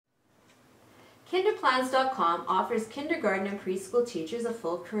Kinderplans.com offers kindergarten and preschool teachers a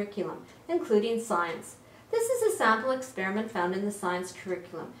full curriculum, including science. This is a sample experiment found in the science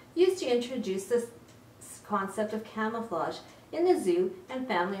curriculum, used to introduce the concept of camouflage in the zoo and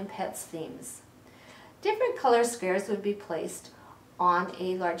family and pets themes. Different color squares would be placed on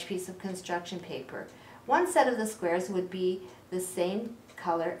a large piece of construction paper. One set of the squares would be the same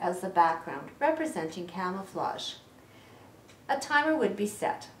color as the background, representing camouflage. A timer would be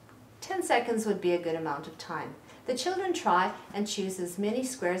set. 10 seconds would be a good amount of time. The children try and choose as many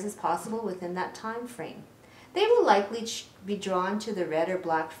squares as possible within that time frame. They will likely be drawn to the red or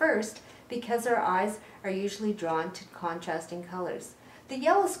black first because our eyes are usually drawn to contrasting colors. The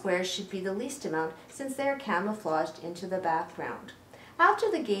yellow squares should be the least amount since they are camouflaged into the background. After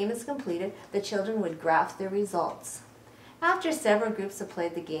the game is completed, the children would graph their results. After several groups have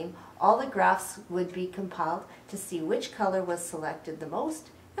played the game, all the graphs would be compiled to see which color was selected the most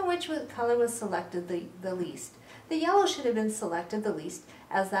and which color was selected the least. The yellow should have been selected the least,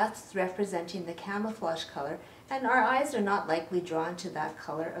 as that's representing the camouflage color, and our eyes are not likely drawn to that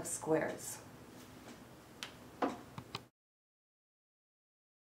color of squares.